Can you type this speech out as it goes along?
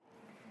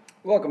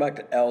Welcome back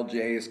to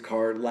LJ's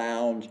Card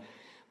Lounge.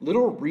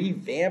 Little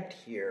revamped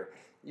here.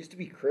 Used to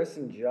be Chris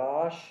and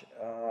Josh.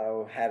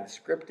 Had it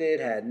scripted,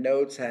 had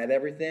notes, had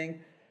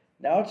everything.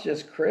 Now it's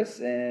just Chris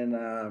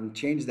and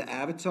changed the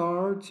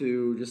avatar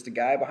to just a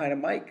guy behind a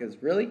mic. Because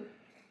really,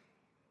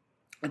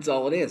 that's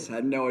all it is.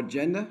 Had no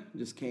agenda.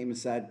 Just came and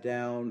sat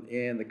down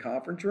in the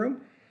conference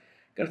room.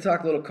 Gonna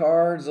talk a little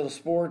cards, little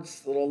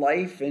sports, little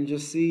life, and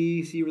just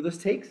see where this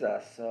takes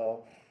us.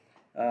 So,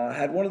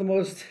 had one of the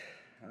most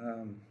I don't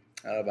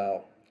know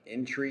about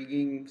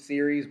intriguing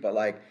series, but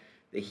like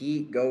the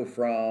Heat go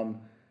from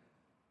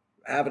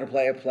having to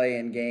play a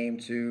play-in game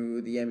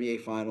to the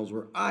NBA Finals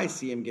where I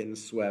see him getting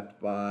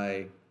swept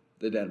by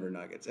the Denver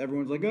Nuggets.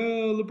 Everyone's like,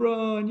 oh,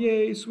 LeBron,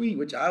 yay, sweet,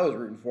 which I was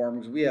rooting for him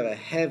because we have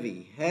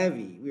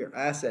a we are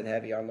asset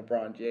heavy on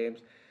LeBron James.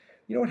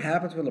 You know what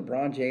happens when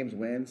LeBron James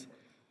wins?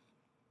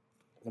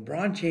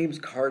 LeBron James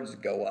cards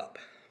go up.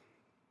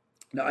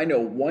 Now, I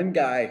know one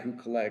guy who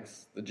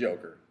collects the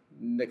Joker,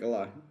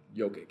 Nikola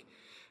Jokic,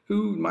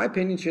 who, in my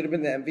opinion, should have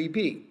been the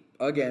MVP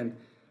again.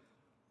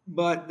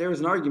 But there was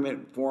an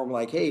argument for him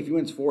like, hey, if he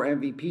wins 4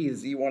 MVPs,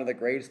 is he one of the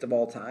greatest of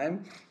all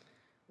time?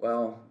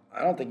 Well,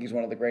 I don't think he's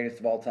one of the greatest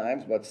of all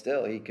times, but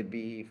still, he could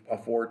be a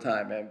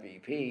 4-time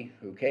MVP.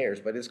 Who cares?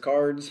 But his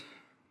cards,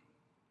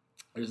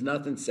 there's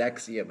nothing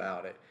sexy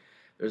about it.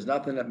 There's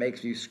nothing that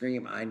makes you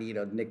scream, I need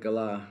a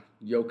Nikola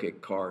Jokic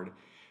card.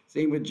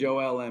 Same with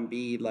Joel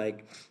Embiid,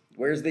 like,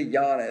 where's the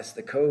Giannis,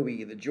 the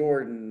Kobe, the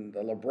Jordan, the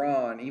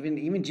LeBron?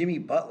 Even Jimmy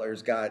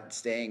Butler's got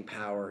staying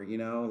power, you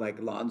know? Like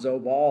Lonzo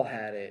Ball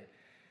had it.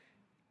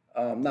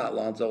 Not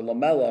Lonzo,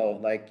 LaMelo.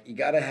 Like, you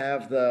got to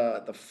have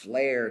the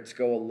flair to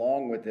go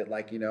along with it.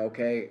 Like,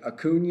 okay,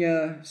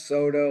 Acuna,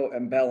 Soto,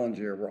 and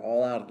Bellinger were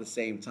all out at the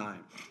same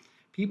time.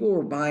 People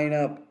were buying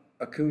up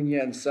Acuna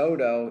and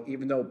Soto,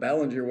 even though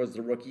Bellinger was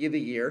the Rookie of the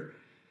Year.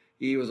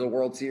 He was a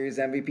World Series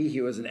MVP.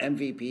 He was an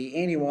MVP,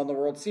 and he won the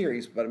World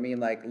Series. But, I mean,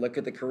 like, look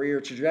at the career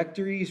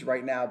trajectories.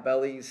 Right now,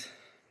 Belly's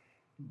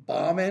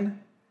bombing.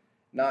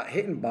 Not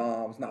hitting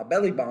bombs, not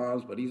belly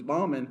bombs, but he's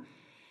bombing.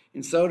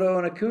 And Soto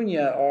and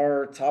Acuna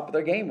are top of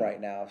their game right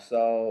now.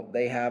 So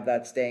they have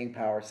that staying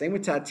power. Same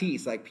with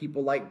Tatis. Like,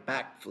 people like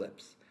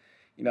backflips.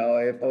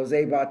 If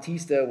Jose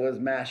Bautista was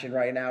mashing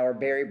right now or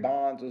Barry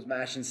Bonds was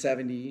mashing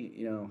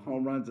 70,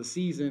 home runs a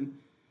season,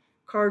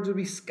 cards would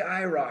be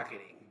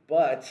skyrocketing.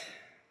 But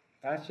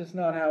that's just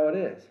not how it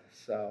is.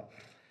 So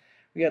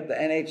we got the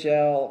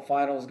NHL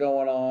finals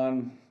going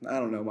on. I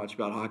don't know much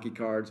about hockey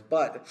cards,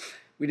 but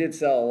we did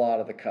sell a lot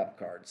of the cup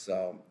cards.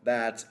 So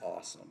that's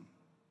awesome.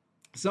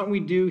 Something we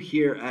do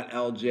here at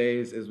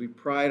LJ's is we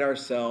pride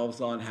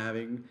ourselves on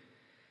having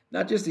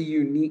not just a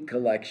unique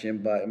collection,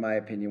 but in my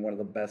opinion, one of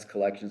the best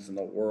collections in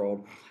the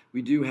world.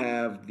 We do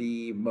have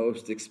the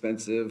most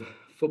expensive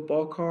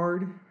football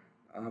card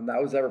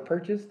that was ever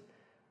purchased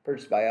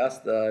by us,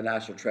 the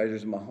National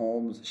Treasures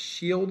Mahomes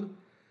Shield,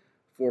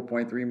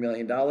 $4.3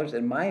 million.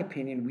 In my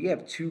opinion, we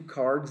have 2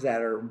 cards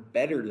that are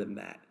better than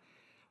that.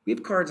 We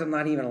have cards I'm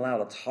not even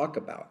allowed to talk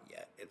about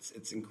yet.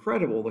 It's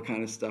incredible the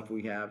kind of stuff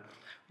we have.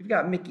 We've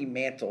got Mickey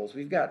Mantles.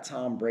 We've got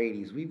Tom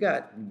Brady's. We've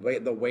got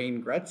the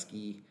Wayne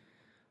Gretzky.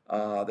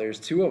 There's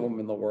 2 of them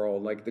in the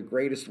world, like the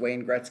greatest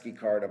Wayne Gretzky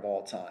card of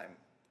all time.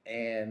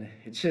 And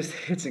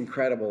it's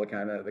incredible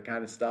the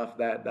kind of stuff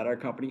that our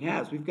company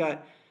has. We've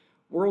got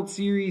World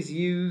Series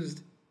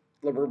used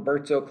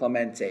Roberto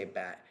Clemente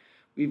bat.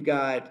 We've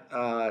got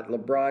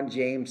LeBron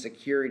James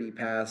security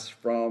pass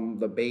from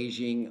the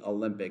Beijing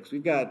Olympics.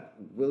 We've got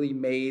Willie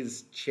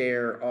Mays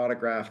chair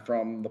autograph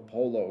from the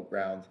Polo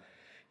Grounds.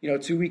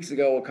 2 weeks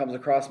ago, what comes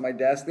across my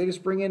desk, they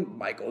just bring in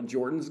Michael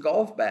Jordan's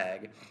golf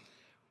bag.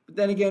 But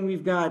then again,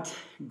 we've got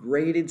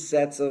graded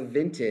sets of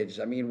vintage.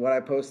 I mean, what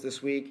I post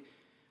this week,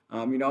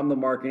 I'm the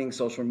marketing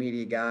social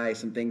media guy.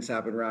 Some things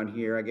happen around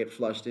here. I get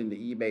flushed into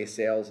eBay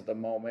sales at the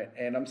moment,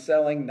 and I'm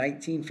selling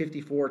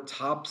 1954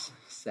 Topps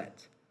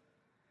set.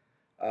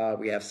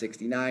 We have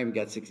 69, we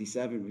got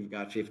 67, we've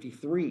got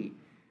 53.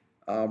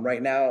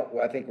 Right now,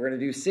 I think we're going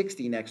to do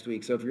 60 next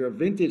week. So if you're a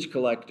vintage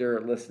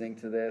collector listening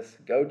to this,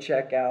 go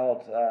check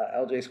out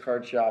LJ's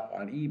Card Shop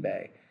on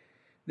eBay.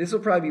 This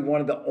will probably be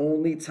one of the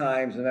only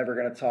times I'm ever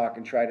going to talk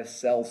and try to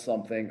sell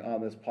something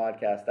on this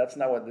podcast. That's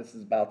not what this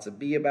is about to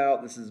be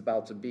about. This is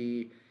about to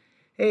be,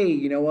 hey,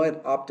 you know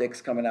what? Optic's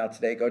coming out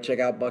today. Go check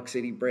out Buck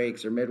City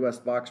Breaks or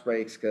Midwest Box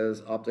Breaks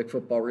because Optic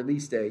Football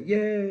release day.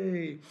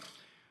 Yay!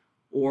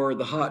 Or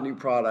the hot new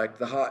product,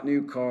 the hot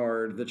new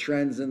card, the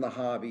trends in the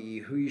hobby,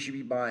 who you should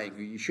be buying,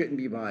 who you shouldn't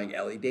be buying.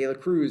 Ellie De La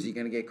Cruz, he's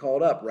going to get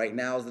called up. Right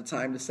now is the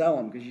time to sell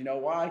him because you know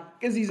why?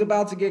 Because he's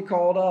about to get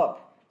called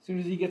up. As soon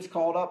as he gets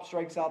called up,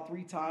 strikes out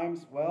 3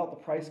 times, well, the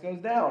price goes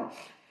down.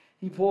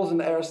 He pulls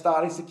an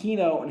Aristides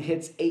Aquino and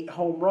hits 8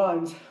 home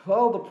runs,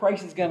 well, the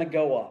price is going to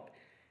go up.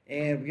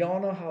 And we all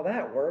know how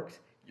that works.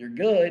 You're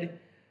good,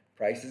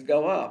 prices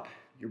go up.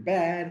 You're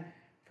bad,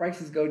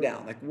 prices go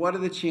down. Like, what are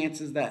the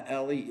chances that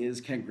Ellie is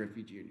Ken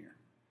Griffey Jr.?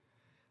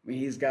 I mean,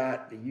 he's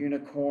got the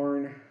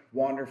unicorn,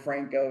 Wander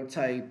Franco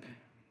type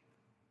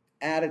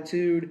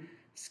attitude,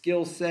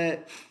 skill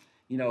set,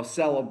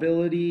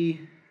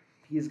 sellability.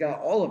 He's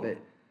got all of it.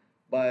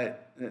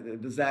 But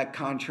does that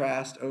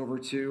contrast over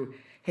to,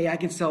 hey, I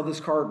can sell this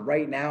card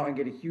right now and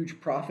get a huge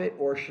profit,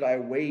 or should I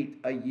wait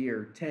a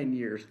year, 10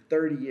 years,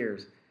 30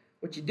 years?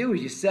 What you do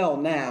is you sell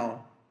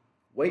now,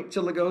 wait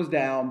till it goes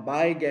down,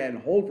 buy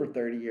again, hold for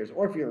 30 years.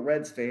 Or if you're a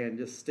Reds fan,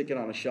 just stick it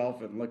on a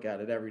shelf and look at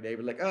it every day.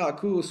 But like, oh,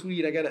 cool,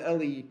 sweet, I got an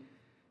Ellie,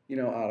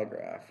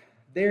 autograph.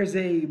 There's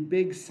a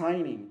big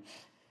signing.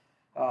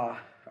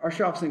 Our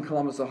shop's in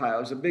Columbus, Ohio.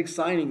 There's a big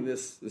signing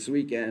this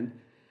weekend.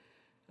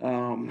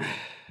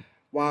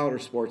 Wilder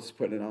Sports is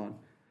putting it on.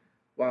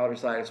 Wilder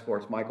Side of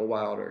Sports, Michael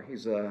Wilder.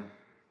 He's a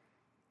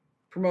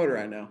promoter,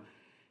 I know.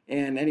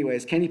 And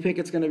anyways, Kenny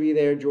Pickett's going to be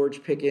there.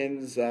 George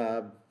Pickens,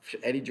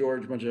 Eddie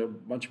George, bunch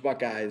of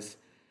Buckeyes,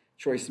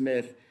 Troy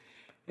Smith.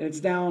 And it's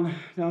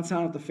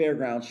downtown at the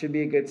fairgrounds. Should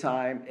be a good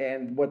time.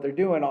 And what they're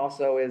doing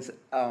also is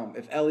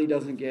if Ellie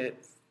doesn't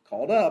get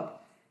called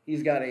up,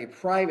 he's got a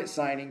private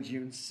signing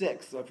June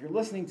 6th. So if you're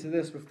listening to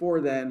this before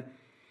then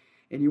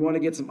and you want to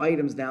get some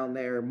items down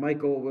there,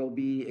 Michael will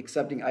be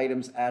accepting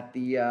items at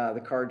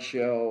the card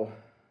show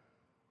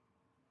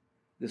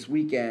this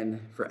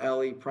weekend for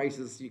Ellie.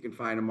 Prices, you can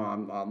find them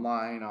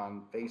online,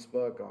 on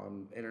Facebook,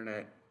 on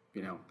internet,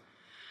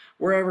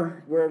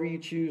 wherever you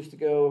choose to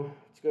go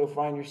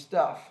find your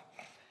stuff.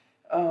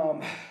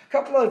 A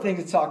couple other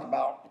things to talk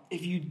about.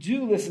 If you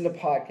do listen to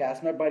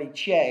podcasts, my buddy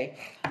Che,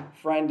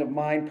 friend of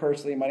mine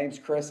personally, my name's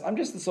Chris. I'm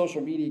just the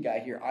social media guy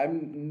here.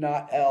 I'm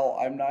not L,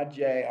 I'm not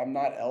J, I'm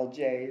not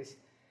LJ's.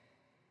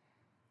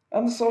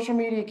 I'm the social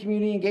media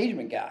community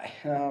engagement guy.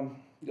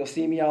 You'll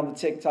see me on the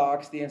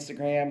TikToks, the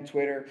Instagram,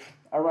 Twitter.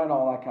 I run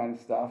all that kind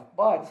of stuff.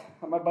 But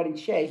my buddy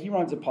Che, he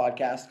runs a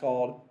podcast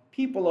called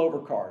People Over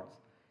Cards.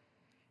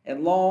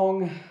 And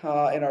long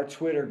in our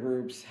Twitter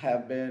groups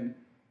have been,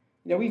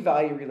 we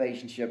value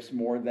relationships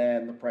more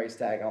than the price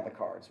tag on the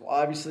cards. Well,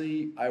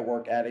 obviously, I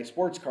work at a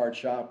sports card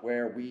shop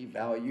where we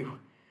value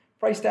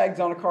price tags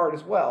on a card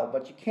as well,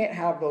 but you can't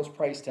have those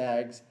price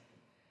tags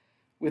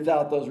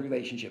without those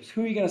relationships.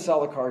 Who are you going to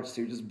sell the cards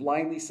to? Just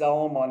blindly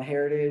sell them on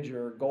Heritage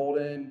or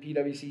Golden,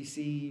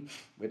 PWCC,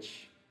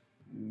 which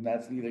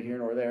that's neither here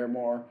nor there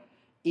more.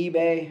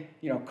 eBay,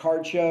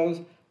 card shows.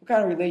 What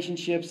kind of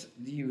relationships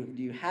do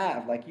you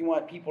have? Like, you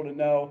want people to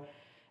know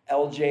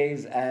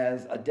LJ's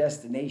as a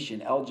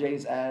destination,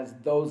 LJ's as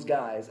those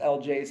guys,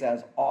 LJ's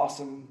as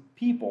awesome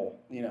people,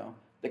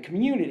 the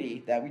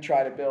community that we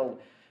try to build.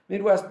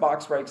 Midwest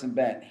Box Breaks and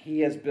Bent,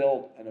 he has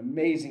built an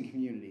amazing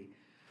community.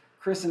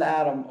 Chris and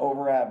Adam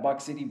over at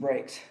Buck City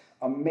Breaks,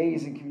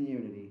 amazing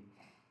community.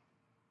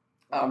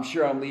 I'm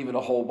sure I'm leaving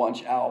a whole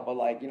bunch out, but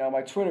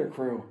my Twitter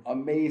crew,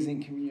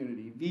 amazing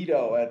community.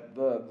 Vito at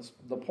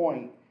the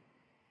Point,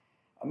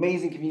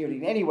 amazing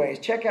community. Anyways,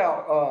 check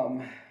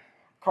out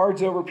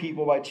Cards Over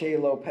People by Che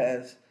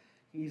Lopez.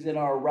 He's in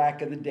our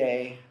Rack of the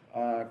Day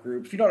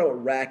group. If you don't know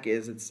what RAC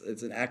is,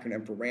 it's an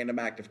acronym for Random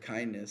Act of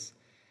Kindness.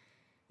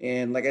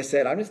 And like I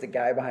said, I'm just a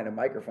guy behind a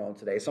microphone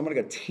today, so I'm going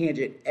to go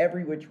tangent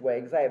every which way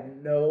because I have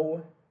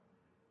no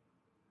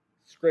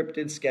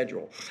scripted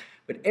schedule.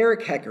 But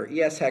Eric Hecker,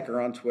 ES Hecker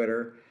on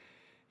Twitter,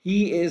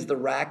 he is the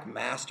rack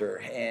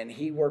master, and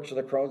he works for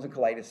the Crohn's and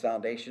Colitis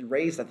Foundation,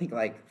 raised, I think,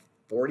 like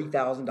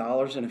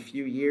 $40,000 in a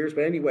few years.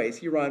 But anyways,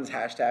 he runs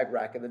hashtag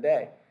Rack of the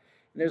Day.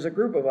 And there's a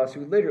group of us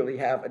who literally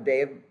have a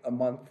day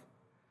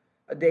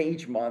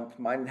each month.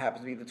 Mine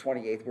happens to be the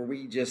 28th, where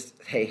we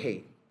just,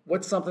 hey,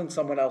 what's something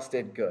someone else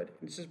did good?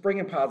 It's just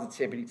bringing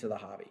positivity to the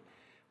hobby.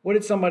 What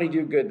did somebody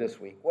do good this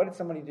week? What did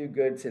somebody do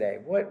good today?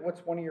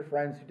 What's one of your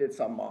friends who did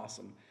something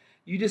awesome?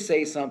 You just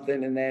say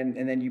something, and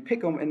then you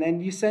pick them, and then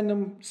you send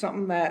them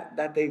something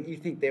that you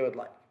think they would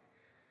like.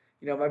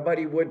 My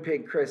buddy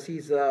Woodpig Chris,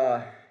 he's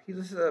a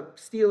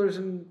Steelers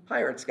and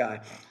Pirates guy.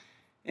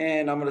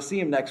 And I'm going to see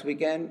him next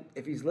weekend.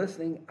 If he's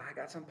listening, I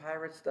got some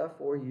pirate stuff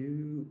for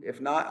you.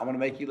 If not, I'm going to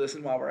make you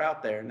listen while we're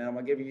out there. And then I'm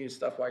going to give you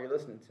stuff while you're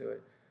listening to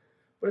it.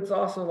 But it's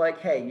also like,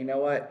 hey, you know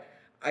what?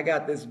 I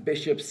got this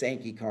Bishop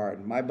Sankey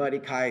card. My buddy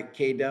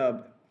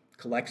K-Dub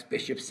collects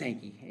Bishop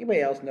Sankey.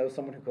 Anybody else know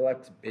someone who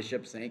collects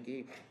Bishop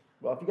Sankey?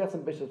 Well, if you got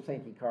some Bishop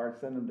Sankey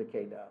cards, send them to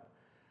K-Dub.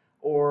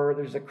 Or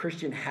there's a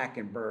Christian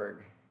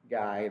Hackenberg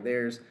guy.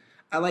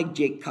 I like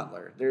Jake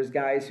Cutler. There's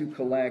guys who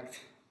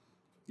collect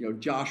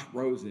Josh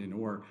Rosen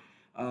or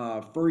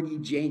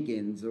Fergie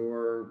Jenkins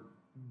or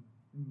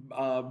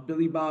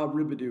Billy Bob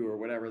Ribadoo or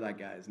whatever that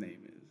guy's name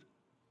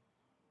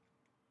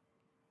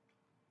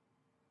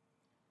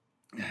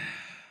is.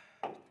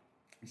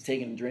 He's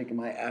taking a drink of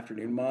my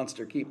afternoon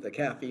Monster, keep the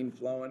caffeine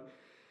flowing.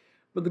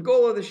 But the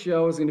goal of the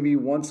show is going to be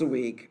once a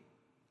week.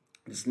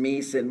 Just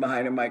me sitting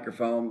behind a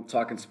microphone,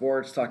 talking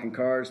sports, talking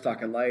cars,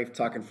 talking life,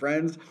 talking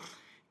friends.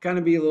 Kind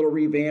of be a little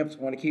revamped.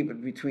 Want to keep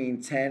it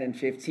between 10 and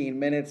 15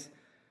 minutes.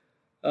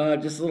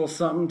 Just a little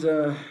something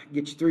to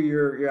get you through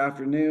your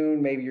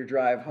afternoon, maybe your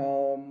drive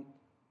home.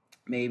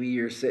 Maybe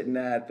you're sitting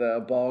at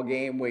the ball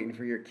game waiting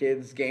for your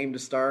kids' game to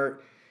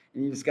start,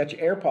 and you just got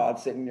your AirPods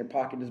sitting in your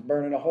pocket just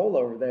burning a hole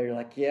over there. You're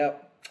like,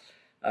 yep,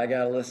 I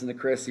got to listen to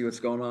Chris, see what's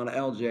going on at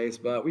LJ's.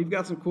 But we've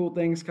got some cool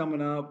things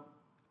coming up,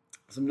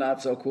 some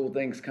not so cool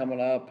things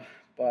coming up.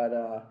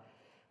 But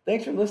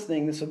Thanks for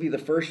listening. This will be the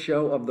first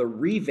show of the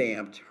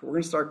Revamped. We're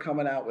going to start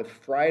coming out with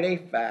Friday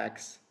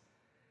Facts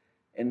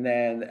and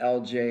then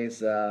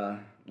LJ's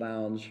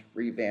Lounge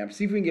Revamped.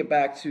 See if we can get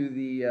back to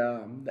the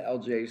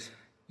LJ's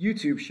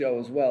YouTube show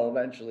as well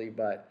eventually,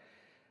 but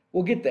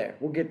we'll get there.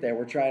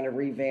 We're trying to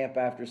revamp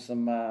after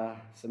some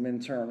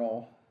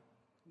internal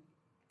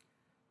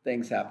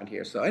things happened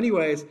here. So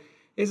anyways,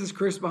 this is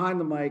Chris behind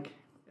the mic,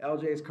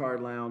 LJ's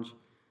Card Lounge.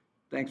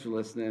 Thanks for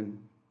listening.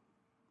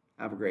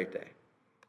 Have a great day.